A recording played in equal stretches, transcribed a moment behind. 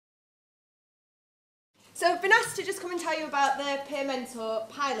So I've been asked to just come and tell you about the peer mentor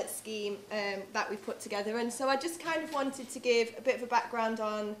pilot scheme that we put together, and so I just kind of wanted to give a bit of a background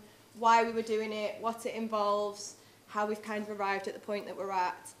on why we were doing it, what it involves, how we've kind of arrived at the point that we're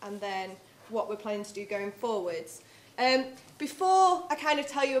at, and then what we're planning to do going forwards. Before I kind of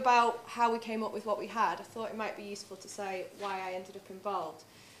tell you about how we came up with what we had, I thought it might be useful to say why I ended up involved.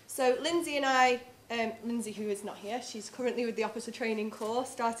 So Lindsay and I, Lindsay who is not here, she's currently with the Officer Training Corps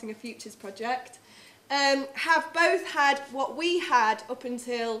starting a Futures project, have both had what we had up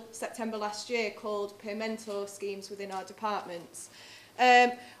until September last year called peer mentor schemes within our departments.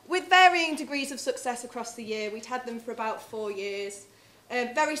 With varying degrees of success across the year. We'd had them for about 4 years.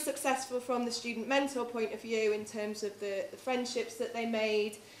 Very successful from the student mentor point of view in terms of the friendships that they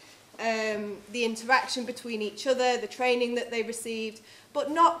made, the interaction between each other, the training that they received,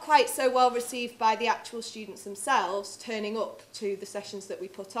 but not quite so well received by the actual students themselves turning up to the sessions that we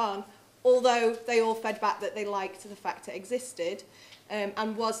put on, although they all fed back that they liked the fact it existed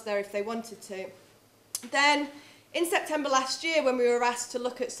and was there if they wanted to. Then in September last year, when we were asked to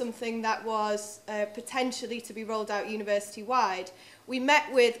look at something that was potentially to be rolled out university-wide, we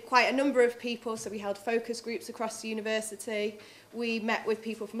met with quite a number of people, so we held focus groups across the university, we met with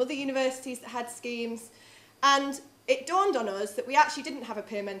people from other universities that had schemes, and it dawned on us that we actually didn't have a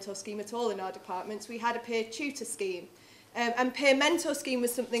peer mentor scheme at all in our departments, we had a peer tutor scheme. And peer mentor scheme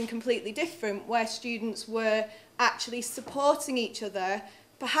was something completely different, where students were actually supporting each other,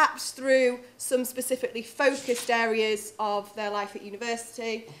 perhaps through some specifically focused areas of their life at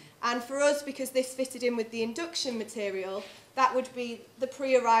university. And for us, because this fitted in with the induction material, that would be the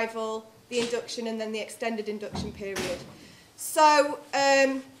pre-arrival, the induction, and then the extended induction period. So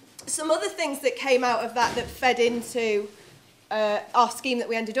some other things that came out of that fed into our scheme that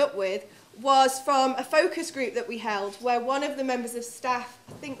we ended up with was from a focus group that we held, where one of the members of staff,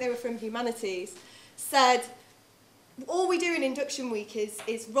 I think they were from humanities, said, all we do in induction week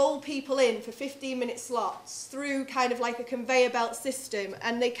is roll people in for 15-minute slots through kind of like a conveyor belt system,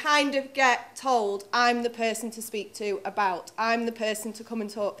 and they kind of get told, I'm the person to speak to about, I'm the person to come and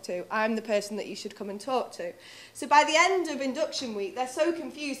talk to, I'm the person that you should come and talk to. So by the end of induction week, they're so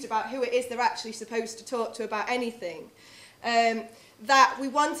confused about who it is they're actually supposed to talk to about anything, that we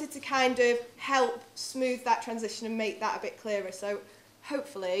wanted to kind of help smooth that transition and make that a bit clearer. So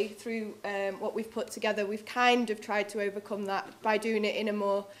hopefully, through what we've put together, we've kind of tried to overcome that by doing it in a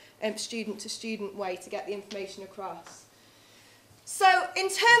more student-to-student way to get the information across. So in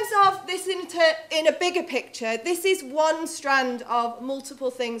terms of this in a bigger picture, this is one strand of multiple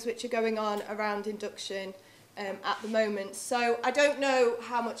things which are going on around induction at the moment. So I don't know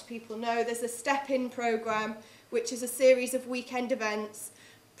how much people know. There's a step-in programme, which is a series of weekend events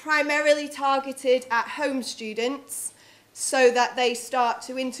primarily targeted at home students, so that they start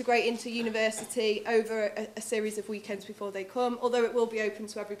to integrate into university over a series of weekends before they come, although it will be open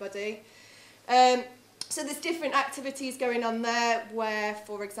to everybody. So there's different activities going on there where,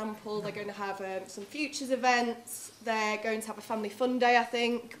 for example, they're going to have some futures events, they're going to have a family fun day, I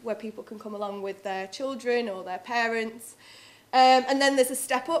think, where people can come along with their children or their parents. And then there's a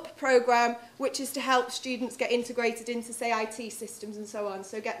step-up programme, which is to help students get integrated into, say, IT systems and so on,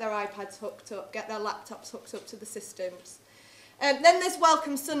 so get their iPads hooked up, get their laptops hooked up to the systems. Then there's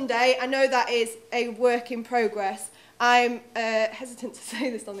Welcome Sunday. I know that is a work in progress. I'm hesitant to say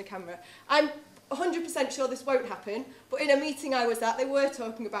this on the camera. I'm 100% sure this won't happen, but in a meeting I was at, they were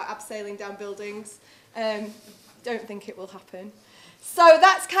talking about abseiling down buildings. Don't think it will happen. So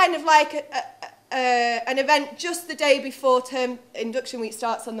that's kind of like an event just the day before term induction week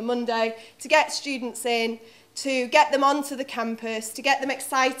starts on the Monday, to get students in, to get them onto the campus, to get them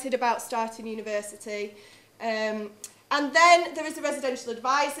excited about starting university. And then there is a residential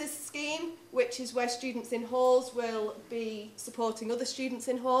advisors scheme, which is where students in halls will be supporting other students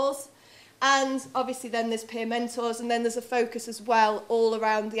in halls. And obviously then there's peer mentors, and then there's a focus as well all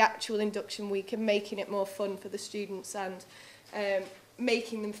around the actual induction week and making it more fun for the students and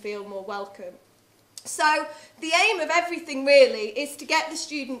making them feel more welcome. So the aim of everything really is to get the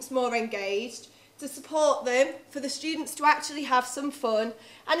students more engaged, to support them, for the students to actually have some fun,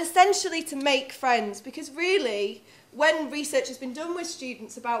 and essentially to make friends, because really, when research has been done with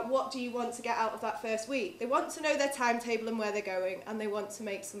students about what do you want to get out of that first week, they want to know their timetable and where they're going, and they want to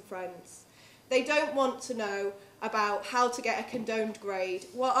make some friends. They don't want to know about how to get a condoned grade,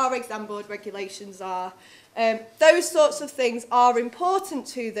 what our exam board regulations are. Those sorts of things are important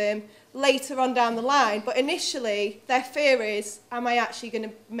to them later on down the line, but initially their fear is, am I actually going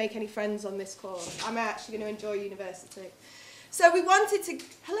to make any friends on this course? Am I actually going to enjoy university? So we wanted to,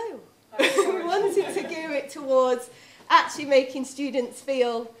 we wanted to gear it towards actually making students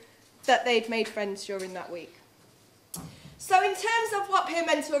feel that they'd made friends during that week. So in terms of what peer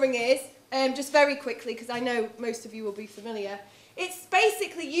mentoring is, just very quickly, because I know most of you will be familiar, it's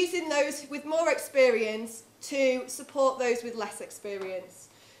basically using those with more experience to support those with less experience.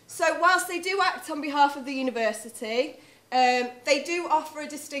 So whilst they do act on behalf of the university, they do offer a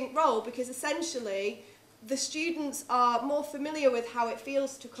distinct role, because essentially the students are more familiar with how it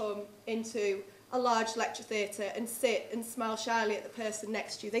feels to come into a large lecture theatre and sit and smile shyly at the person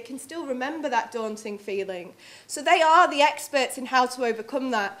next to you. They can still remember that daunting feeling. So they are the experts in how to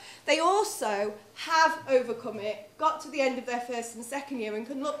overcome that. They also have overcome it, got to the end of their first and second year, and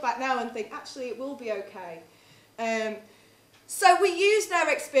can look back now and think, actually, it will be okay. So we use their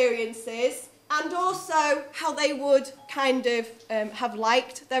experiences and also how they would kind of have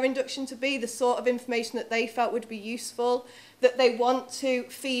liked their induction to be, the sort of information that they felt would be useful, that they want to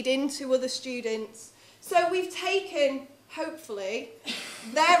feed into other students. So we've taken, hopefully,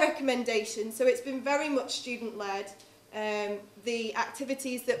 their recommendations. So it's been very much student-led. The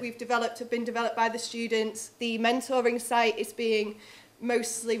activities that we've developed have been developed by the students. The mentoring site is being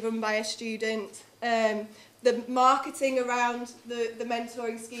mostly run by a student. The marketing around the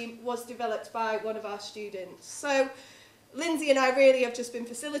mentoring scheme was developed by one of our students. So Lindsay and I really have just been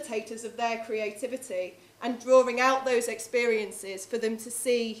facilitators of their creativity and drawing out those experiences for them to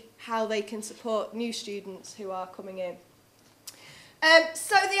see how they can support new students who are coming in.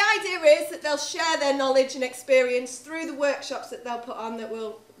 So the idea is that they'll share their knowledge and experience through the workshops that they'll put on, that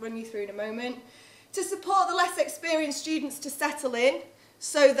we'll run you through in a moment, to support the less experienced students to settle in,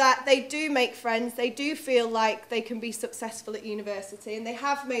 so that they do make friends, they do feel like they can be successful at university, and they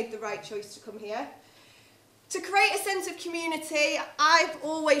have made the right choice to come here. To create a sense of community, I've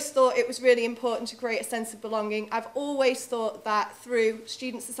always thought it was really important to create a sense of belonging. I've always thought that through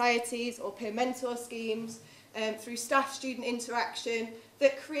student societies or peer mentor schemes, through staff-student interaction,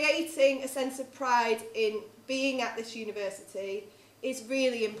 that creating a sense of pride in being at this university is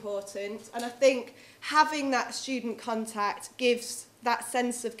really important. And I think having that student contact gives that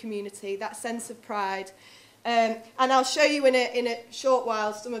sense of community, that sense of pride. And I'll show you in a short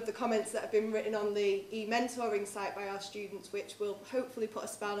while some of the comments that have been written on the e-mentoring site by our students, which will hopefully put a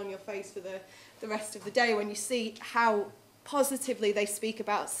smile on your face for the rest of the day when you see how positively they speak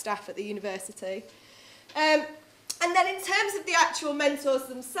about staff at the university. And then in terms of the actual mentors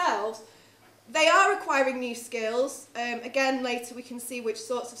themselves, they are acquiring new skills. Again, later we can see which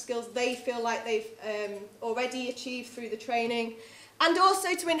sorts of skills they feel like they've already achieved through the training. And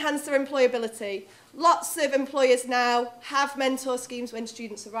also to enhance their employability. Lots of employers now have mentor schemes when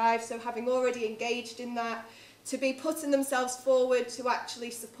students arrive, so having already engaged in that, to be putting themselves forward to actually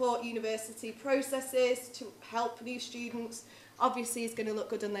support university processes, to help new students, obviously is going to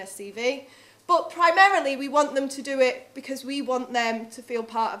look good on their CV. But primarily we want them to do it because we want them to feel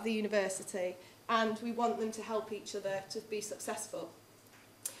part of the university, and we want them to help each other to be successful.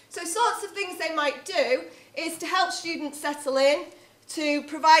 So sorts of things they might do is to help students settle in, to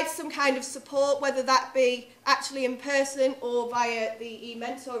provide some kind of support, whether that be actually in person or via the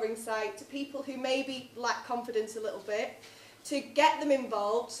e-mentoring site, to people who maybe lack confidence a little bit, to get them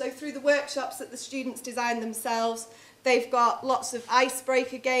involved. So through the workshops that the students design themselves, they've got lots of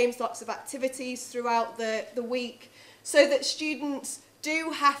icebreaker games, lots of activities throughout the week, so that students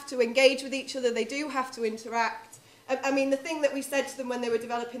do have to engage with each other, they do have to interact. I mean, the thing that we said to them when they were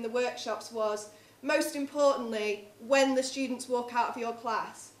developing the workshops was, most importantly, when the students walk out of your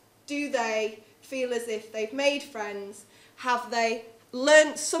class, do they feel as if they've made friends? Have they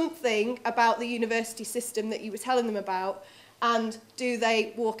learnt something about the university system that you were telling them about? And do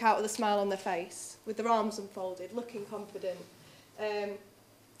they walk out with a smile on their face, with their arms unfolded, looking confident?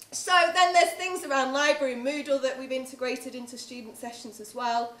 So then there's things around library and Moodle that we've integrated into student sessions as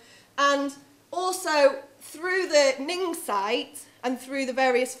well. And also through the Ning site, and through the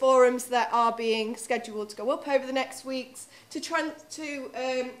various forums that are being scheduled to go up over the next weeks, to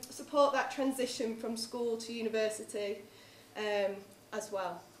support that transition from school to university as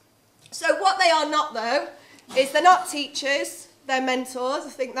well. So what they are not, though, is they're not teachers, they're mentors. I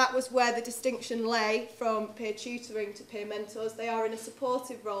think that was where the distinction lay from peer tutoring to peer mentors. They are in a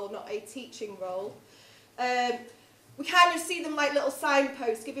supportive role, not a teaching role. We kind of see them like little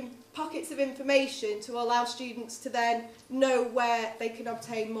signposts, giving pockets of information to allow students to then know where they can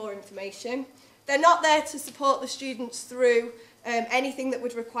obtain more information. They're not there to support the students through anything that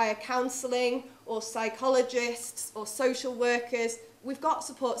would require counselling or psychologists or social workers. We've got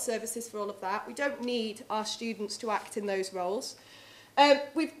support services for all of that. We don't need our students to act in those roles.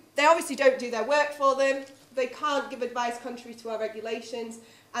 They obviously don't do their work for them. They can't give advice contrary to our regulations,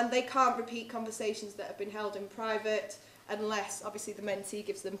 and they can't repeat conversations that have been held in private. unless obviously the mentee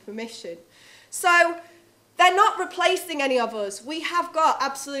gives them permission. So they're not replacing any of us. We have got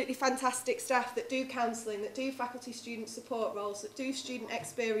absolutely fantastic staff that do counselling, that do faculty student support roles, that do student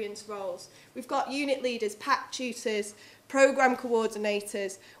experience roles. We've got unit leaders, PAC tutors, programme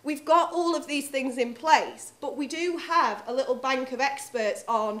coordinators. We've got all of these things in place, but we do have a little bank of experts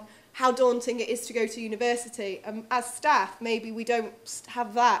on how daunting it is to go to university. As staff, maybe we don't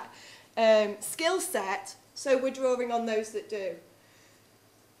have that skill set, so we're drawing on those that do.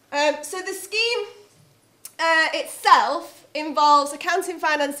 So the scheme itself involves accounting,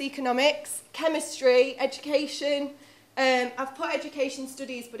 finance, economics, chemistry, education. I've put education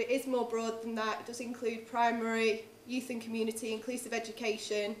studies, but it is more broad than that. It does include primary, youth and community, inclusive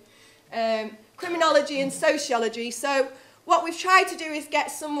education, criminology and sociology. So what we've tried to do is get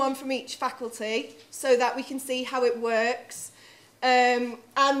someone from each faculty so that we can see how it works, and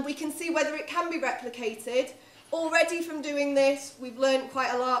we can see whether it can be replicated. Already from doing this, we've learned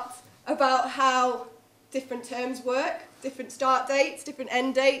quite a lot about how different terms work, different start dates, different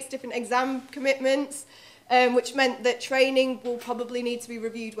end dates, different exam commitments, which meant that training will probably need to be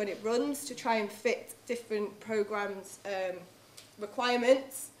reviewed when it runs to try and fit different programmes'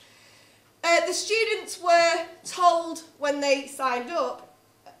 requirements. The students were told when they signed up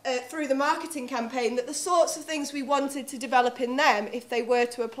through the marketing campaign that the sorts of things we wanted to develop in them, if they were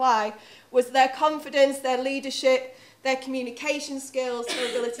to apply, was their confidence, their leadership, their communication skills, their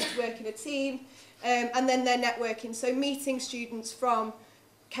ability to work in a team, and then their networking. So meeting students from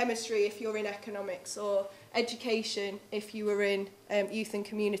chemistry if you're in economics, or education if you were in youth and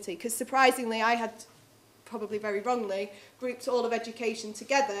community. Because surprisingly, I had, probably very wrongly, grouped all of education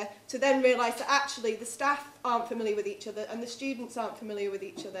together to then realise that actually the staff aren't familiar with each other and the students aren't familiar with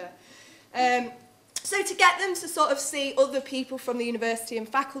each other. So to get them to sort of see other people from the university and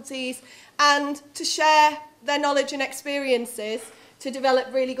faculties and to share their knowledge and experiences to develop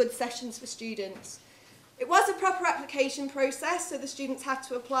really good sessions for students. It was a proper application process, so the students had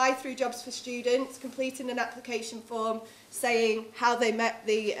to apply through Jobs for Students, completing an application form saying how they met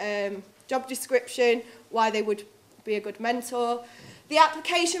the job description, why they would be a good mentor. The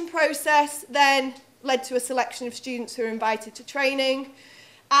application process then led to a selection of students who were invited to training,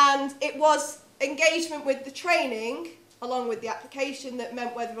 and it was engagement with the training along with the application that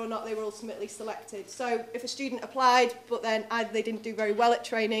meant whether or not they were ultimately selected. So if a student applied but then either they didn't do very well at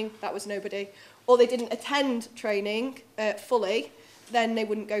training, that was nobody, or they didn't attend training fully, then they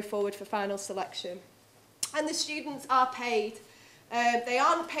wouldn't go forward for final selection. And the students are paid. They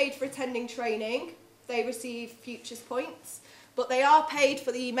aren't paid for attending training. They receive futures points, but they are paid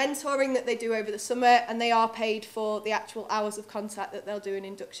for the mentoring that they do over the summer, and they are paid for the actual hours of contact that they'll do in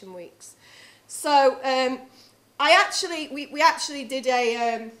induction weeks. So we actually did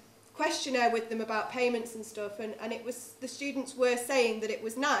a questionnaire with them about payments and stuff, and it was, the students were saying that it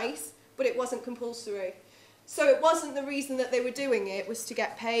was nice, but it wasn't compulsory. So it wasn't the reason that they were doing it was to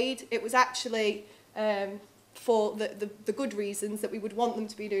get paid. It was actually for the good reasons that we would want them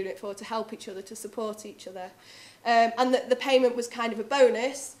to be doing it for, to help each other, to support each other. And that the payment was kind of a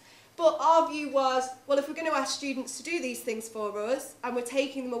bonus. But our view was, well, if we're going to ask students to do these things for us, and we're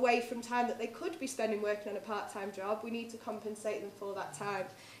taking them away from time that they could be spending working on a part-time job, we need to compensate them for that time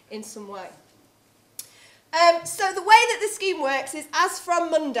in some way. So the way that the scheme works is, as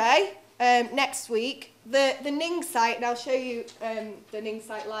from Monday, next week, the Ning site, and I'll show you the Ning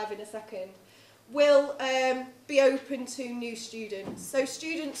site live in a second, will be open to new students. So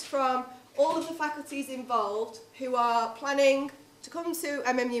students from all of the faculties involved who are planning to come to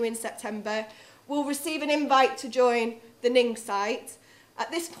MMU in September will receive an invite to join the Ning site. At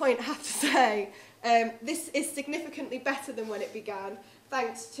this point, I have to say, this is significantly better than when it began,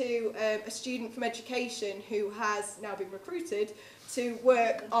 thanks to a student from education who has now been recruited to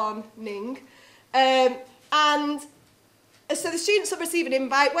work on Ning. And so the students will receive an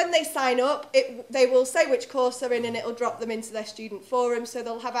invite. When they sign up, they will say which course they're in, and it'll drop them into their student forum, so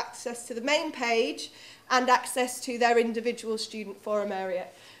they'll have access to the main page and access to their individual student forum area.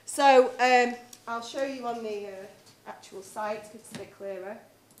 So I'll show you on the actual site, because it's a bit clearer.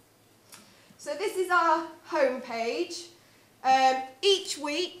 So this is our home page. Each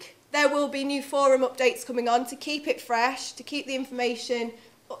week there will be new forum updates coming on to keep it fresh, to keep the information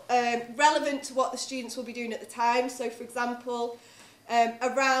relevant to what the students will be doing at the time. So for example,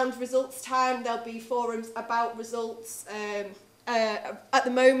 around results time, there'll be forums about results. At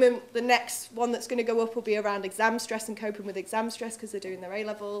the moment, the next one that's going to go up will be around exam stress and coping with exam stress, because they're doing their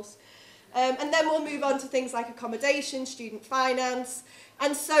A-levels. And then we'll move on to things like accommodation, student finance.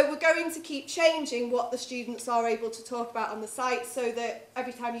 And so we're going to keep changing what the students are able to talk about on the site, so that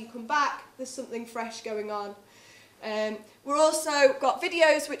every time you come back, there's something fresh going on. We're also got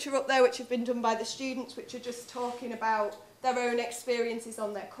videos which are up there which have been done by the students, which are just talking about their own experiences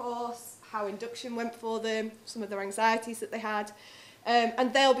on their course, how induction went for them, some of their anxieties that they had,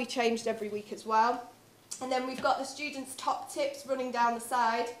 and they'll be changed every week as well. And then we've got the students' top tips running down the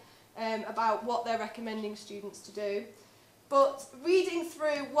side about what they're recommending students to do. But reading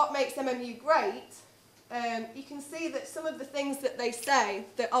through what makes MMU great, you can see that some of the things that they say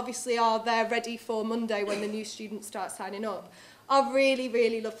that obviously are there ready for Monday when the new students start signing up are really,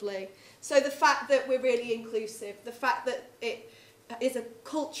 really lovely. So the fact that we're really inclusive, the fact that it is a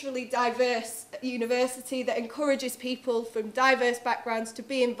culturally diverse university that encourages people from diverse backgrounds to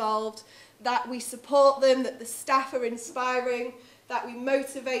be involved, that we support them, that the staff are inspiring, that we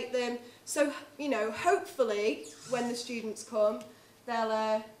motivate them. So, you know, hopefully when the students come,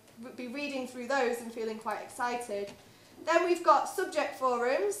 they'll be reading through those and feeling quite excited. Then we've got subject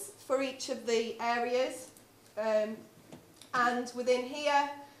forums for each of the areas. And within here,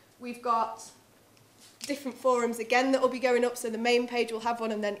 we've got different forums again that will be going up. So the main page will have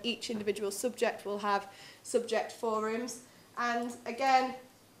one, and then each individual subject will have subject forums. And again,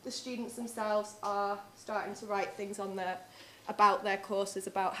 the students themselves are starting to write things on there about their courses,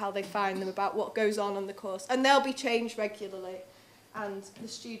 about how they find them, about what goes on the course. And they'll be changed regularly. And the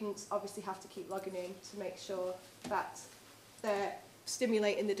students obviously have to keep logging in to make sure that they're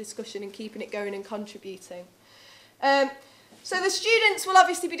stimulating the discussion and keeping it going and contributing. So the students will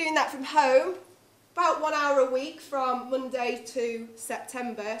obviously be doing that from home, about 1 hour a week from Monday to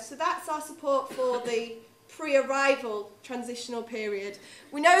September. So that's our support for the pre-arrival transitional period.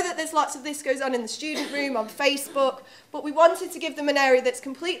 We know that there's lots of this goes on in the student room, on Facebook, but we wanted to give them an area that's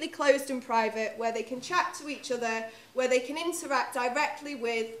completely closed and private, where they can chat to each other, where they can interact directly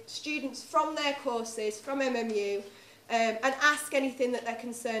with students from their courses, from MMU, and ask anything that they're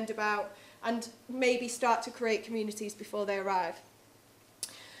concerned about, and maybe start to create communities before they arrive.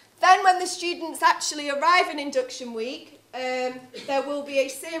 Then when the students actually arrive in induction week, there will be a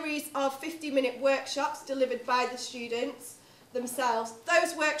series of 50-minute workshops delivered by the students themselves.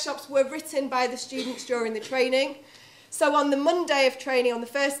 Those workshops were written by the students during the training. So on the Monday of training, on the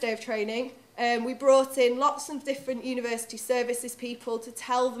first day of training, we brought in lots of different university services people to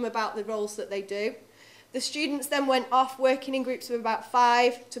tell them about the roles that they do. The students then went off working in groups of about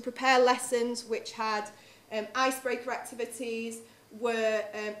 5 to prepare lessons which had icebreaker activities, were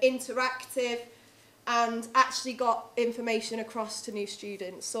interactive, and actually got information across to new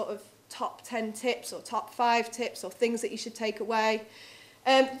students, sort of top 10 tips or top 5 tips or things that you should take away.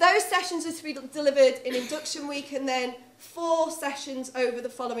 Those sessions are to be delivered in induction week, and then 4 sessions over the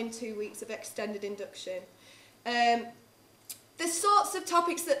following 2 weeks of extended induction. The sorts of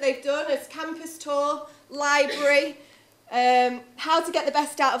topics that they've done is campus tour, library, how to get the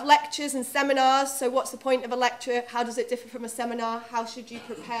best out of lectures and seminars. So what's the point of a lecture? How does it differ from a seminar? How should you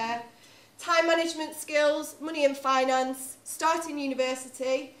prepare? Time management skills, money and finance, starting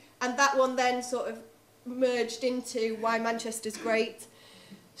university, and that one then sort of merged into why Manchester's great.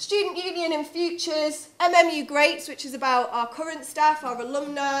 Student union and futures, MMU greats, which is about our current staff, our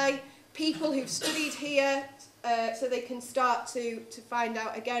alumni, people who've studied here, so they can start to find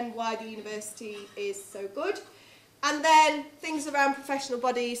out again why the university is so good. And then things around professional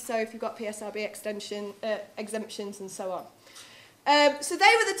bodies, so if you've got PSRB exemptions and so on. So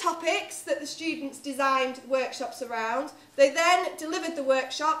they were the topics that the students designed workshops around. They then delivered the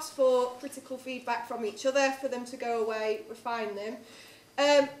workshops for critical feedback from each other, for them to go away, refine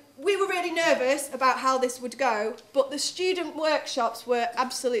them. We were really nervous about how this would go, but the student workshops were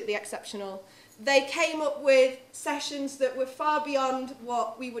absolutely exceptional. They came up with sessions that were far beyond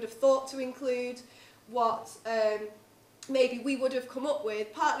what we would have thought to include, what maybe we would have come up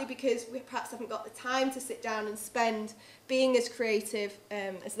with, partly because we perhaps haven't got the time to sit down and spend being as creative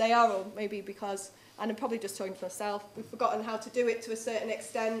as they are, or maybe because, and I'm probably just talking to myself, we've forgotten how to do it to a certain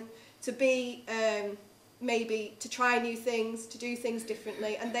extent, to be, maybe to try new things, to do things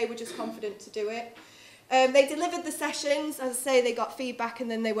differently, and they were just confident to do it. They delivered the sessions, as I say, they got feedback, and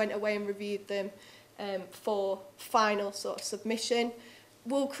then they went away and reviewed them for final sort of submission.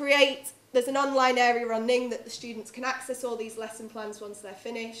 We'll create, there's an online area on Ning that the students can access all these lesson plans once they're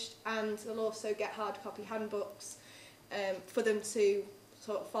finished, and they'll also get hard copy handbooks for them to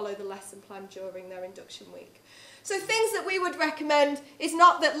sort of follow the lesson plan during their induction week. So things that we would recommend is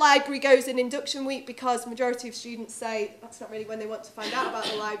not that library goes in induction week, because the majority of students say that's not really when they want to find out about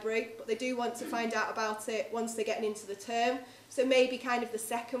the library, but they do want to find out about it once they're getting into the term. So maybe kind of the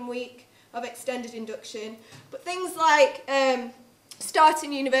second week of extended induction. But things like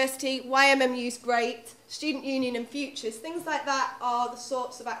Starting university, why MMU's great, student union and futures, things like that are the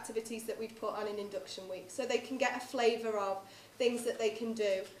sorts of activities that we'd put on in induction week, so they can get a flavour of things that they can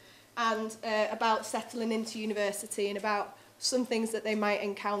do, and about settling into university and about some things that they might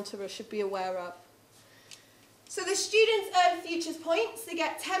encounter or should be aware of. So the students earn futures points. They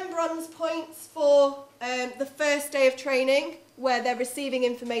get 10 bronze points for the first day of training where they're receiving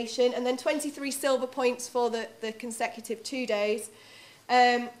information, and then 23 silver points for the consecutive 2 days.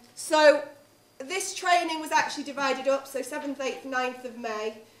 So this training was actually divided up, so 7th, 8th, 9th of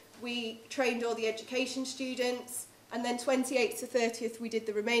May we trained all the education students, and then 28th to 30th we did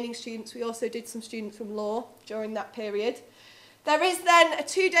the remaining students. We also did some students from law during that period. There is then a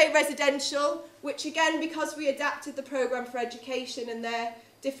 2-day residential, which again, because we adapted the programme for education and their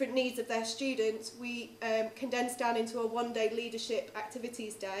different needs of their students, we condensed down into a 1-day leadership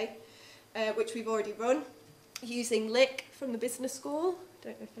activities day, which we've already run, using LIC from the business school.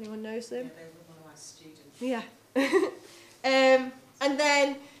 Don't know if anyone knows them. Yeah, they were one of my students. Yeah. And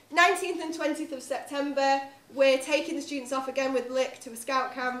then 19th and 20th of September, we're taking the students off again with LIC to a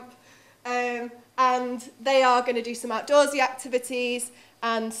scout camp. And they are going to do some outdoorsy activities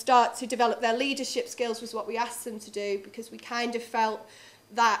and start to develop their leadership skills, was what we asked them to do, because we kind of felt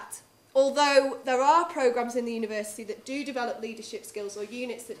that although there are programmes in the university that do develop leadership skills, or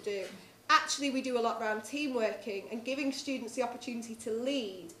units that do, actually we do a lot around team working and giving students the opportunity to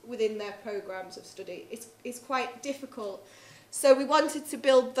lead within their programmes of study is quite difficult. So we wanted to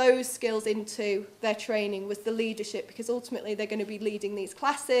build those skills into their training, with the leadership, because ultimately they're going to be leading these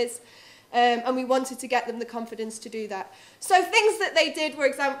classes. And we wanted to get them the confidence to do that. So things that they did,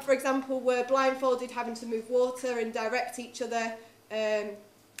 were for example, were blindfolded, having to move water and direct each other,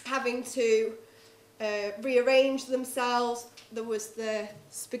 having to rearrange themselves. There was the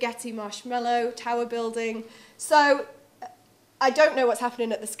spaghetti marshmallow tower building. So I don't know what's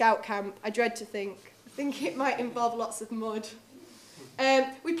happening at the scout camp. I dread to think. I think it might involve lots of mud.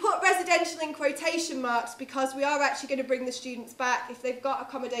 We put residential in quotation marks because we are actually going to bring the students back. If they've got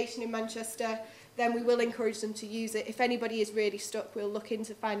accommodation in Manchester, then we will encourage them to use it. If anybody is really stuck, we'll look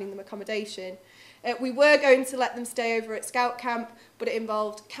into finding them accommodation. We were going to let them stay over at Scout Camp, but it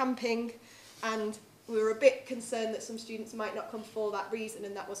involved camping, and we were a bit concerned that some students might not come for that reason,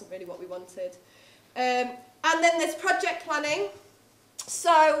 and that wasn't really what we wanted. And then there's project planning.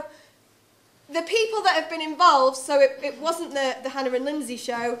 So the people that have been involved, so it wasn't the Hannah and Lindsay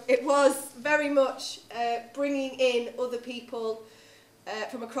show, it was very much bringing in other people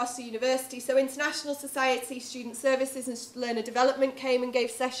from across the university. So International Society, Student Services and Learner Development came and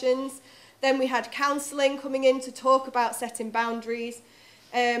gave sessions. Then we had counselling coming in to talk about setting boundaries.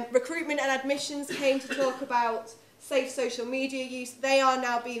 Recruitment and admissions came to talk about safe social media use. They are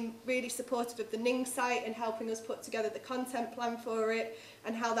now being really supportive of the Ning site and helping us put together the content plan for it,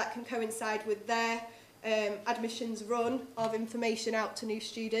 and how that can coincide with their admissions run of information out to new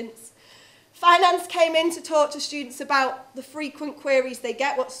students. Finance came in to talk to students about the frequent queries they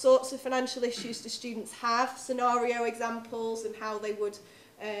get, what sorts of financial issues do students have, scenario examples, and how they would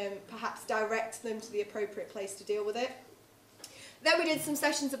perhaps direct them to the appropriate place to deal with it. Then we did some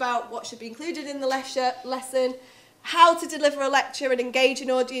sessions about what should be included in the lesson, how to deliver a lecture and engage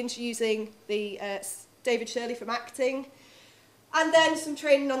an audience using the David Shirley from acting, and then some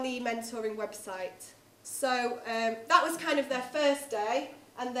training on the mentoring website. So that was kind of their first day,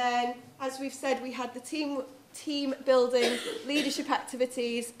 and then, as we've said, we had the team building leadership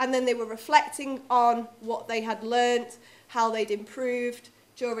activities, and then they were reflecting on what they had learnt, how they'd improved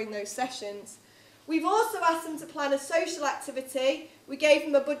during those sessions. We've also asked them to plan a social activity. We gave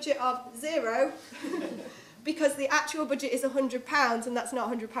them a budget of £0 because the actual budget is £100, and that's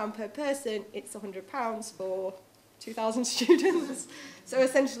not £100 per person, it's £100 for 2,000 students, so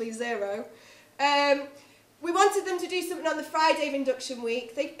essentially £0. We wanted them to do something on the Friday of induction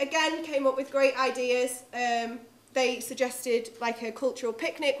week. They again came up with great ideas. They suggested like a cultural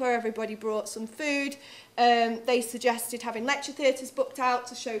picnic where everybody brought some food. They suggested having lecture theatres booked out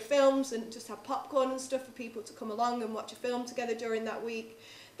to show films and just have popcorn and stuff for people to come along and watch a film together during that week.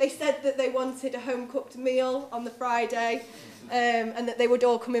 They said that they wanted a home-cooked meal on the Friday, and that they would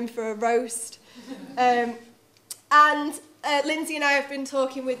all come in for a roast. Lindsay and I have been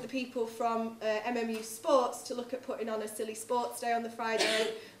talking with the people from MMU Sports to look at putting on a silly sports day on the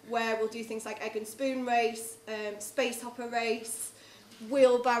Friday, where we'll do things like egg and spoon race, space hopper race,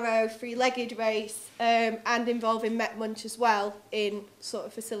 wheelbarrow, three-legged race, and involving Met Munch as well in sort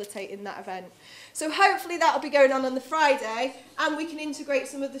of facilitating that event. So hopefully that'll be going on the Friday, and we can integrate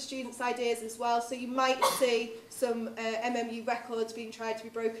some of the students' ideas as well. So you might see some MMU records being tried to be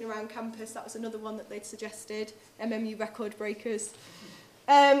broken around campus. That was another one that they'd suggested, MMU record breakers.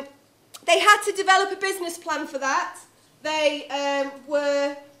 They had to develop a business plan for that. They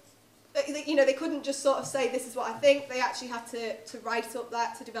they couldn't just sort of say, this is what I think. They actually had to write up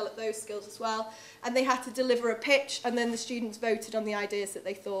that, to develop those skills as well. And they had to deliver a pitch, and then the students voted on the ideas that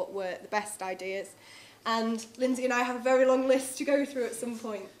they thought were the best ideas. And Lindsay and I have a very long list to go through at some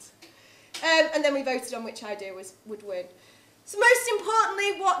point. And then we voted on which idea would win. So most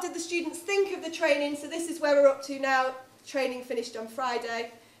importantly, what did the students think of the training? So this is where we're up to now. Training finished on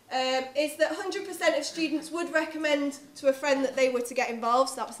Friday. Is that 100% of students would recommend to a friend that they were to get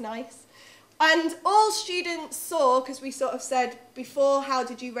involved, so that was nice. And all students saw, because we sort of said before, how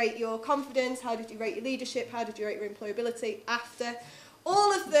did you rate your confidence, how did you rate your leadership, how did you rate your employability after?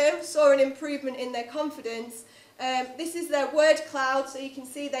 All of them saw an improvement in their confidence. This is their word cloud, so you can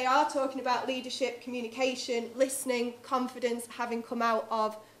see they are talking about leadership, communication, listening, confidence, having come out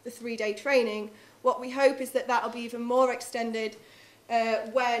of the 3-day training. What we hope is that that'll be even more extended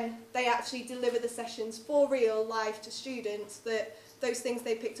when they actually deliver the sessions for real life to students, that those things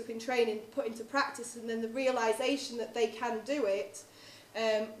they picked up in training put into practice, and then the realisation that they can do it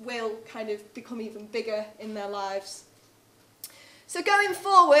will kind of become even bigger in their lives. So going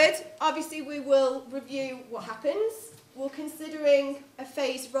forward, obviously we will review what happens. We're considering a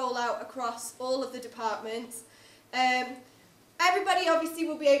phased rollout across all of the departments. Everybody obviously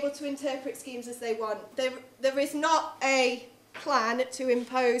will be able to interpret schemes as they want. There is not a plan to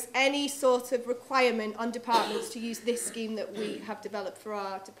impose any sort of requirement on departments to use this scheme that we have developed for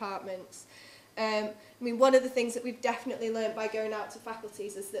our departments. I mean, one of the things that we've definitely learned by going out to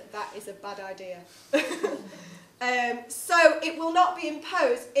faculties is that that is a bad idea. So it will not be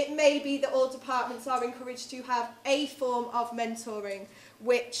imposed. It may be that all departments are encouraged to have a form of mentoring,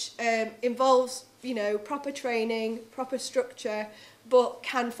 which involves, proper training, proper structure, but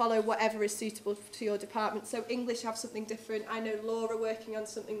can follow whatever is suitable to your department. So English have something different. I know law are working on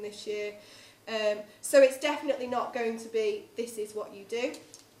something this year. So it's definitely not going to be, this is what you do.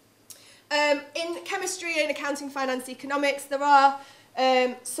 In chemistry and accounting, finance, economics, there are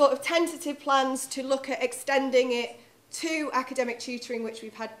sort of tentative plans to look at extending it to academic tutoring, which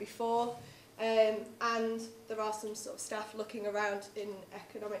we've had before. And there are some sort of staff looking around in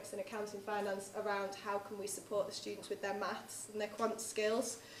economics and accounting finance around how can we support the students with their maths and their quant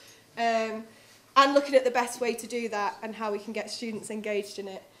skills, and looking at the best way to do that and how we can get students engaged in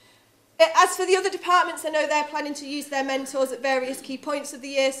it. As for the other departments, I know they're planning to use their mentors at various key points of the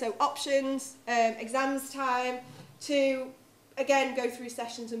year, so options, exams time, to again go through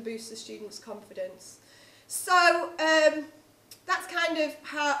sessions and boost the students' confidence. So that's kind of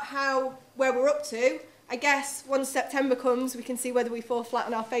where we're up to. I guess once September comes, we can see whether we fall flat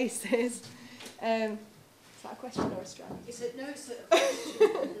on our faces. Is that a question or a strike? Is it? No, it's a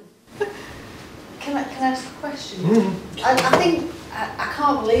question. Can I ask a question? I think I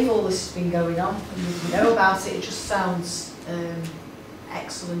can't believe all this has been going on, and we know about it. It just sounds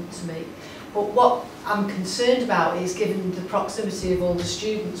excellent to me. But what I'm concerned about is, given the proximity of all the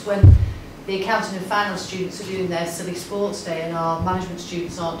students, when the accounting and finance students are doing their silly sports day and our management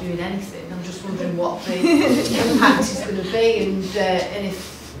students aren't doing anything, I'm just wondering what the impact is going to be, and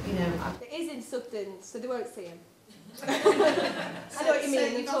if, It is in Sugden, so they won't see him. I know what you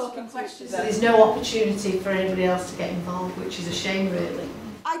mean, they're talking questions. So there's no opportunity for anybody else to get involved, which is a shame, really.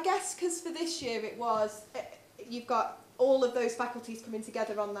 I guess because for this year it was, you've got all of those faculties coming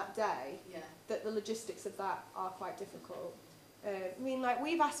together on that day, that the logistics of that are quite difficult. I mean, like,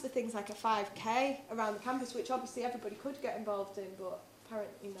 we've asked for things like a 5K around the campus, which obviously everybody could get involved in, but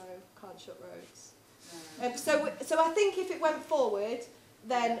apparently no, can't shut roads. So I think if it went forward,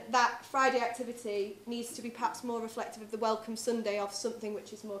 then that Friday activity needs to be perhaps more reflective of the Welcome Sunday, of something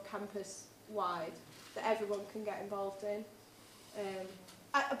which is more campus-wide, that everyone can get involved in.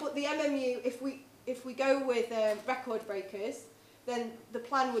 But the MMU, if we go with record breakers, then the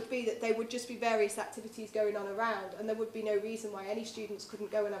plan would be that there would just be various activities going on around, and there would be no reason why any students couldn't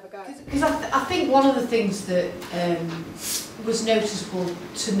go and have a go. Because I think one of the things that was noticeable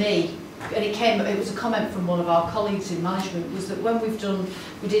to me, and it was a comment from one of our colleagues in management, was that when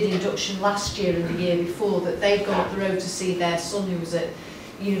we did induction last year and the year before, that they'd gone up the road to see their son who was at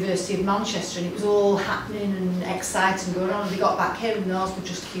University of Manchester, and it was all happening and exciting going on, and they got back here and ours were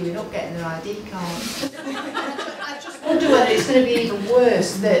just queuing up getting their ID cards. I just wonder whether it's going to be even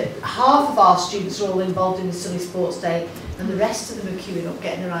worse, that half of our students are all involved in the silly sports day and the rest of them are queuing up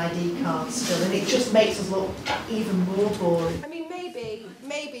getting their ID cards still, and it just makes us look even more boring. I mean,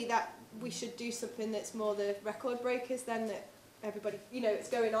 maybe that we should do something that's more the record breakers then, that everybody, you know, it's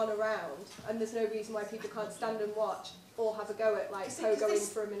going on around, and there's no reason why people can't stand and watch or have a go at like go in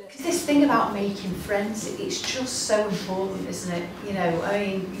for a minute. Because this thing about making friends, it's just so important, isn't it? You know, I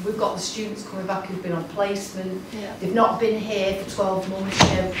mean, we've got the students coming back who've been on placement, they've not been here for 12 months, you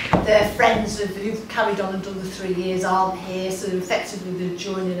know, their friends who've carried on and done the 3 years aren't here, so effectively they're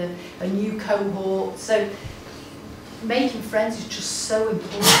joining a new cohort. So making friends is just so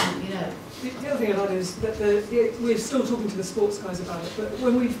important, you know. The other thing I'd add is that we're still talking to the sports guys about it, but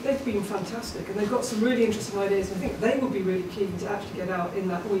they've been fantastic, and they've got some really interesting ideas, and I think they would be really keen to actually get out in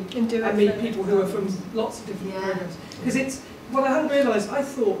that week and meet people who are from lots of different programs. Because it's, what I hadn't realised, I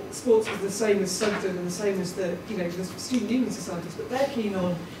thought sports was the same as Sugden and the same as the student union societies, but they're keen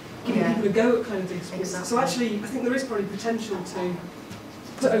on giving people a go at kind of doing sports. Exactly. So actually, I think there is probably potential to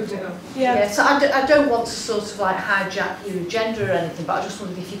open it up. So I don't want to sort of like hijack your agenda or anything, but I just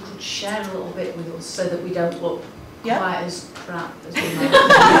wondered if you could share a little bit with us so that we don't look quite as crap as we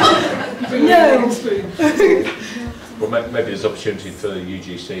might. Well, maybe there's opportunity for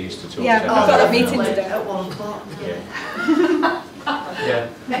UGCs to talk I've got a meeting today at 1 o'clock.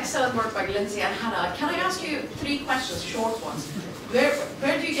 Excellent work by Lindsay and Hannah. Can I ask you 3 questions, short ones?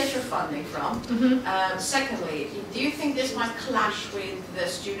 Where do you get your funding from? Secondly, do you think this might clash with the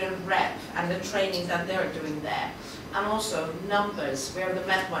student rep and the training that they're doing there? And also, numbers. Where are the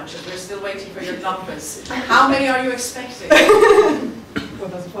math munchers? We're still waiting for your numbers. How many are you expecting?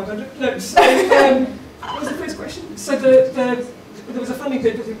 1,500. No, so, what was the first question? So there was a funding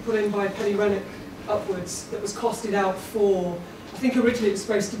bid that we put in by Penny Rennick upwards that was costed out for, I think originally it was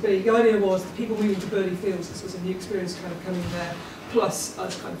supposed to be, the idea was the people moving to Birdie Fields, this was a new experience kind of coming there, plus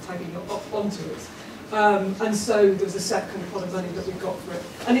us kind of tagging onto it. And so there was a set kind of pot of money that we got for it.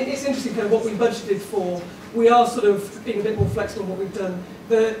 And it's interesting kind of what we budgeted for. We are sort of being a bit more flexible in what we've done.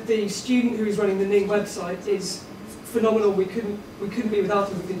 The student who is running the Ning website is phenomenal. We couldn't be without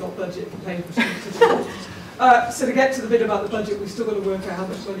him if we got budget for paying for students to do it. So to get to the bit about the budget, we've still got to work out how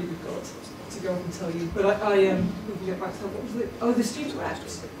much money we've got to go and tell you. But we can get back to that. What was it? Oh, the student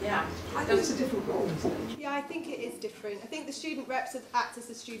reps. Yeah. I think it's a different role, isn't it? Yeah, I think it is different. I think the student reps act as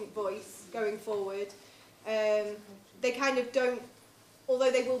a student voice going forward. They kind of don't, although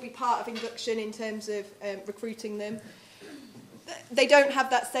they will be part of induction in terms of recruiting them, they don't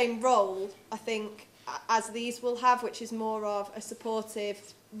have that same role, I think, as these will have, which is more of a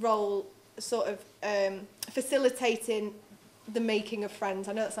supportive role, sort of facilitating the making of friends.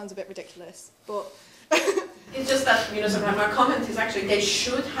 I know that sounds a bit ridiculous, but it's just that, you know, sometimes my comment is actually they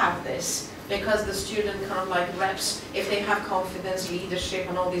should have this, because the student kind of like reps, if they have confidence, leadership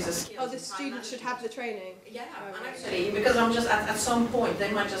and all these skills. Oh, the student should have the training? Yeah, and actually, because I'm just, at some point,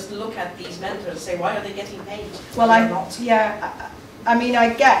 they might just look at these mentors and say, why are they getting paid? Well, I mean,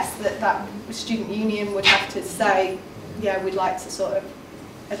 I guess that student union would have to say, yeah, we'd like to sort of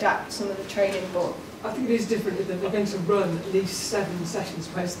adapt some of the training, but I think it is different that they're going to run at least 7 sessions,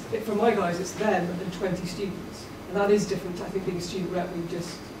 whereas for my guys it's them and 20 students. And that is different. I think being a student rep, we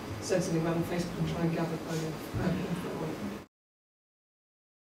just send something around on Facebook and try and gather kind of